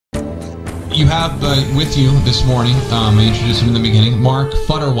you have with you this morning, I introduced him in the beginning, Marc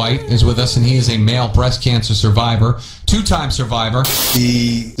Futterweit is with us, and he is a male breast cancer survivor, two-time survivor.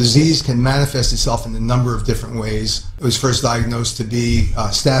 The disease can manifest itself in a number of different ways. It was first diagnosed to be a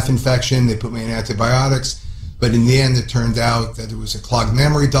staph infection. They put me on antibiotics, but in the end it turned out that it was a clogged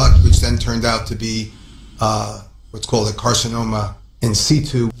mammary duct, which then turned out to be what's called a carcinoma in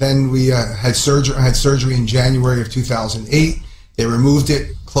situ. Then we had surgery in January of 2008. They removed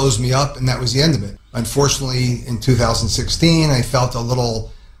it, closed me up, and that was the end of it. Unfortunately, in 2016, I felt a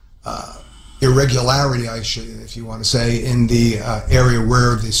little irregularity, if you want to say, in the area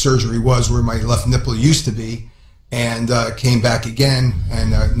where the surgery was, where my left nipple used to be, and came back again.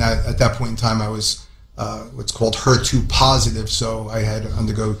 And at that point in time, I was what's called HER2 positive, so I had to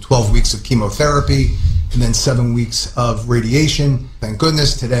undergo 12 weeks of chemotherapy and then 7 weeks of radiation. Thank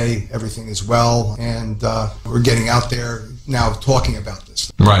goodness today everything is well, and we're getting out there now talking about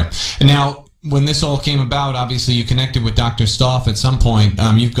this. Right. And now, when this all came about, obviously you connected with Dr. STOFF at some point.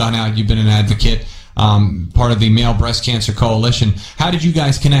 You've gone out, you've been an advocate, part of the Male Breast Cancer Coalition. How did you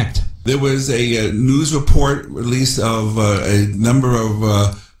guys connect? There was a news report release of a number of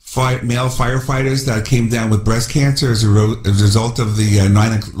male firefighters that came down with breast cancer as a result of the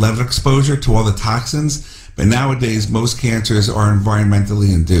 9/11 exposure to all the toxins. But nowadays, most cancers are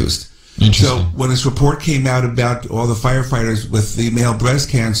environmentally induced. So when this report came out about all the firefighters with the male breast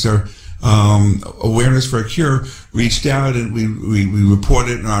cancer awareness for a cure, reached out, and we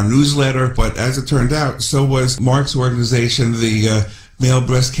reported in our newsletter. But as it turned out, so was Marc's organization, the Male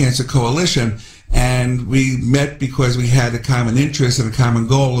Breast Cancer Coalition. And we met because we had a common interest and a common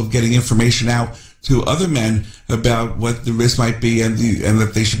goal of getting information out to other men about what the risk might be, and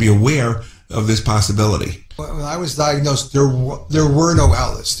that they should be aware of this possibility. When I was diagnosed, there were no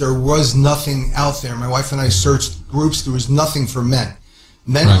outlets. There was nothing out there. My wife and I searched groups. There was nothing for men.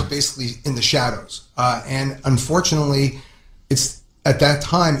 Men were basically in the shadows. And unfortunately, at that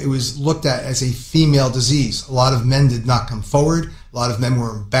time, it was looked at as a female disease. A lot of men did not come forward. A lot of men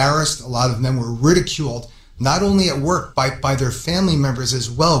were embarrassed. A lot of men were ridiculed, not only at work, by their family members as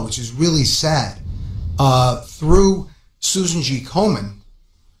well, which is really sad. Through Susan G. Komen,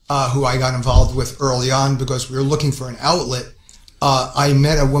 who I got involved with early on because we were looking for an outlet, I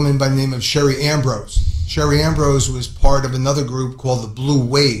met a woman by the name of Sherry Ambrose. Sherry Ambrose was part of another group called the Blue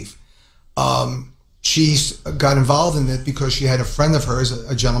Wave. She got involved in it because she had a friend of hers,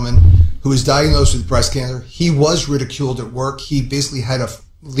 a gentleman, who was diagnosed with breast cancer. He was ridiculed at work. He basically had to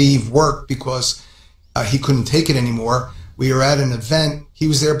leave work because he couldn't take it anymore. We were at an event. He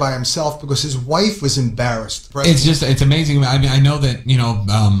was there by himself because his wife was embarrassed. It's amazing. I mean, I know that,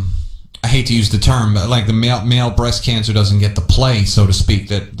 I hate to use the term, but like the male breast cancer doesn't get the play, so to speak,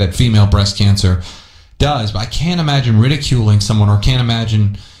 that female breast cancer does. But I can't imagine ridiculing someone, or can't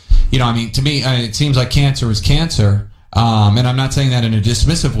imagine, to me, it seems like cancer is cancer. And I'm not saying that in a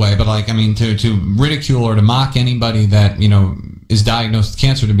dismissive way, but to ridicule or to mock anybody that, is diagnosed with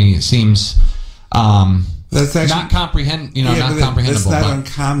cancer, to me, it seems, that's actually not comprehensible. That's not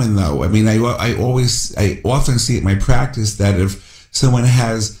uncommon, though. I mean, I often see it in my practice that if someone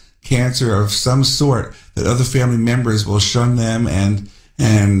has cancer of some sort, that other family members will shun them and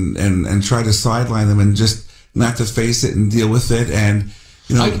try to sideline them and just not to face it and deal with it. And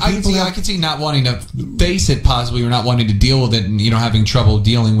I can see not wanting to face it, possibly, or not wanting to deal with it, and having trouble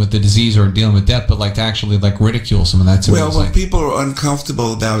dealing with the disease or dealing with death, but to actually ridicule some of that. Well, when people are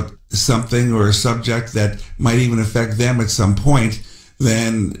uncomfortable about something or a subject that might even affect them at some point,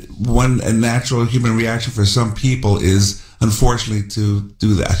 then a natural human reaction for some people is, unfortunately, to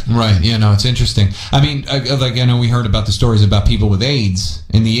do that. Right. Yeah, no, it's interesting. I mean, I know we heard about the stories about people with AIDS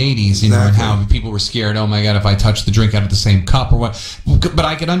in the 80s, and how people were scared, oh my God, if I touch the drink out of the same cup or what. But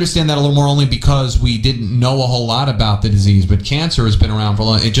I can understand that a little more only because we didn't know a whole lot about the disease. But cancer has been around for a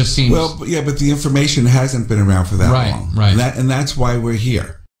long time. It just seems... Well, yeah, but the information hasn't been around for that long. Right. And that's why we're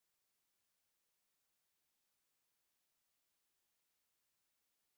here.